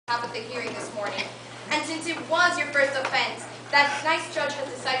At the hearing this morning. And since it was your first offense, that nice judge has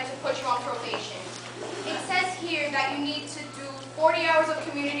decided to put you on probation. It says here that you need to do 40 hours of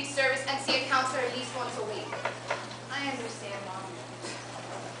community service and see a counselor at least once a week. I understand, Mom.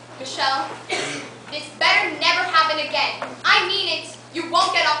 Michelle, this better never happen again. I mean it. You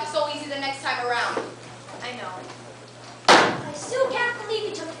won't get off so easy the next time around. I know. I still can't believe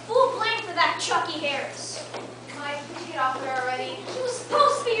you took full blame for that Chucky Harris. Mike, could you get off there already? He was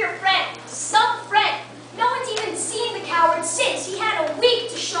supposed to be your friend. Some friend. No one's even seen the coward since. He had a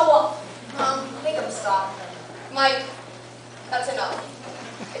week to show up. Make him stop. Mike, that's enough.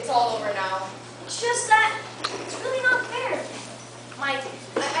 It's all over now. It's just that it's really not fair. Mike,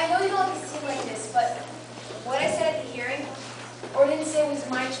 I know you don't like to seem like this, but what I said at the hearing, or didn't say was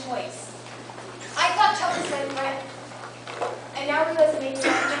my choice. I thought Chuck was my friend, and now he doesn't make my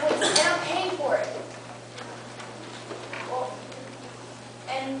choice, and I'm paying for it. Well,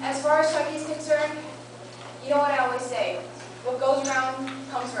 and as far as Chucky's concerned, you know what I always say, what goes around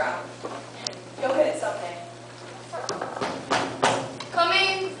comes around. You'll hit it someday. Come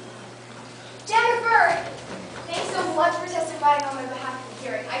in. Jennifer! Thanks so much for testifying on my behalf at the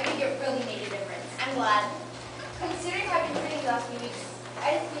hearing. I think it really made a difference. I'm glad. Considering how you've been treating the last few weeks,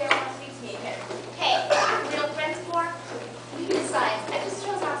 I just think everyone speaks to me again. Hey, real friends for? Besides, I just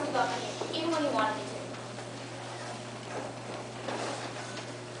chose not to love you, even when you wanted me to.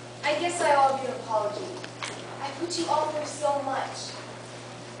 I guess I owe you an apology. I put you all through so much.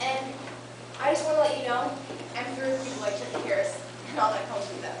 And I just want to let you know, I'm through with people like Chucky Harris and all that comes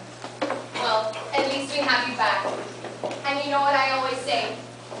with them. Well, at least we have you back. And you know what I always say,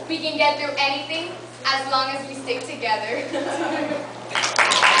 we can get through anything as long as we stick together.